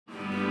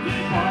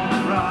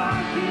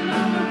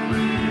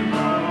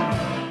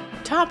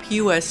Top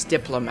U.S.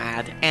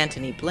 diplomat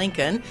Antony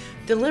Blinken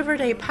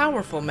delivered a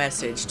powerful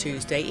message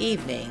Tuesday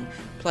evening,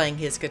 playing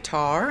his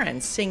guitar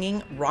and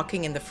singing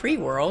Rocking in the Free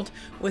World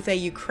with a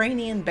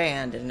Ukrainian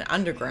band in an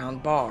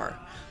underground bar.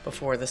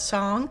 Before the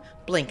song,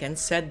 Blinken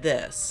said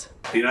this: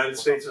 "The United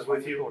States is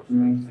with you.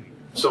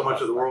 So much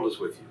of the world is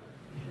with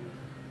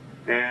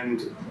you.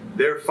 And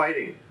they're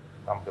fighting,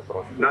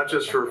 not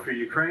just for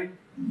Ukraine,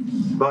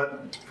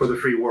 but for the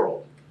free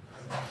world.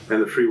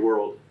 And the free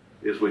world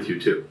is with you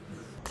too."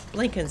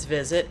 Blinken's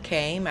visit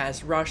came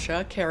as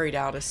Russia carried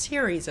out a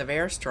series of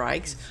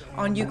airstrikes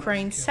on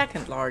Ukraine's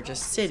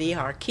second-largest city,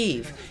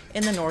 Kharkiv,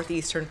 in the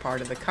northeastern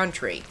part of the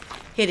country,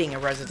 hitting a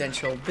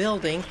residential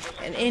building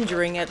and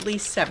injuring at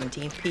least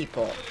 17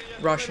 people.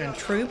 Russian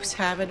troops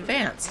have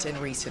advanced in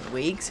recent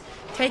weeks,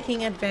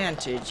 taking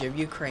advantage of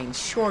Ukraine's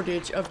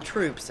shortage of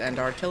troops and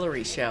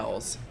artillery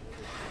shells.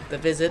 The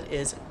visit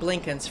is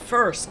Blinken's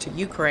first to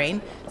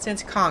Ukraine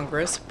since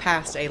Congress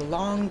passed a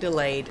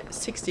long-delayed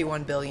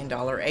 $61 billion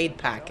aid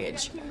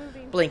package.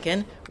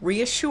 Blinken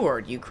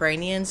reassured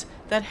Ukrainians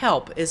that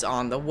help is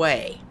on the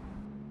way.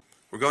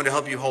 "We're going to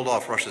help you hold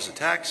off Russia's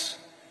attacks,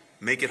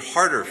 make it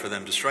harder for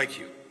them to strike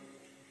you,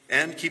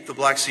 and keep the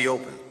Black Sea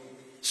open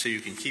so you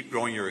can keep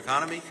growing your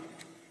economy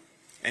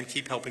and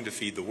keep helping to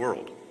feed the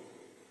world.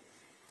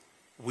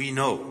 We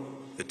know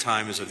that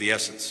time is of the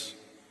essence.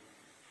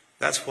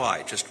 That's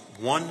why, just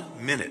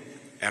 1 minute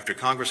after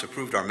Congress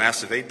approved our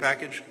massive aid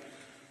package,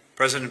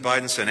 President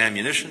Biden sent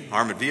ammunition,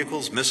 armored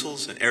vehicles,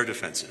 missiles, and air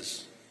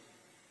defenses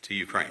to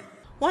Ukraine."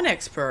 One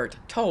expert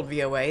told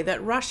VOA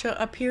that Russia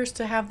appears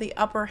to have the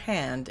upper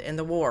hand in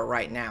the war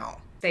right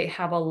now. They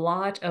have a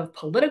lot of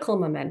political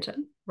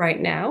momentum right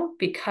now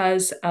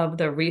because of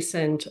the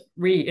recent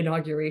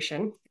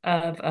re-inauguration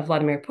of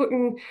Vladimir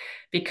Putin,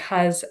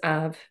 because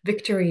of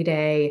Victory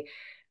Day,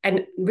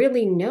 and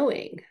really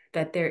knowing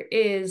that there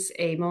is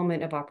a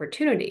moment of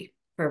opportunity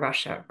for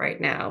Russia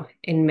right now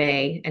in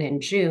May and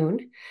in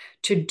June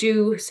to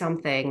do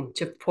something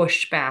to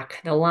push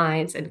back the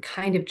lines and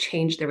kind of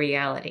change the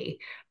reality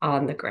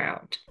on the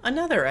ground.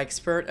 Another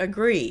expert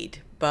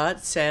agreed,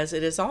 but says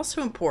it is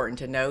also important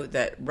to note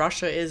that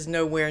Russia is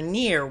nowhere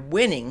near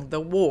winning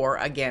the war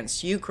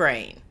against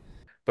Ukraine.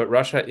 But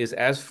Russia is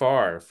as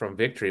far from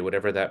victory,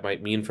 whatever that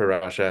might mean for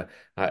Russia,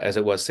 as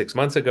it was 6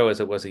 months ago, as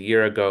it was a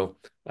year ago,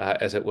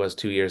 as it was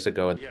 2 years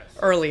ago.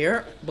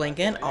 Earlier,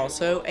 Blinken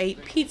also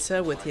ate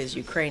pizza with his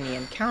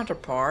Ukrainian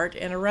counterpart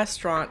in a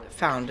restaurant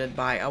founded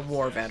by a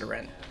war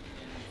veteran.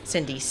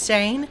 Cindy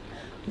Sain,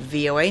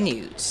 VOA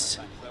News.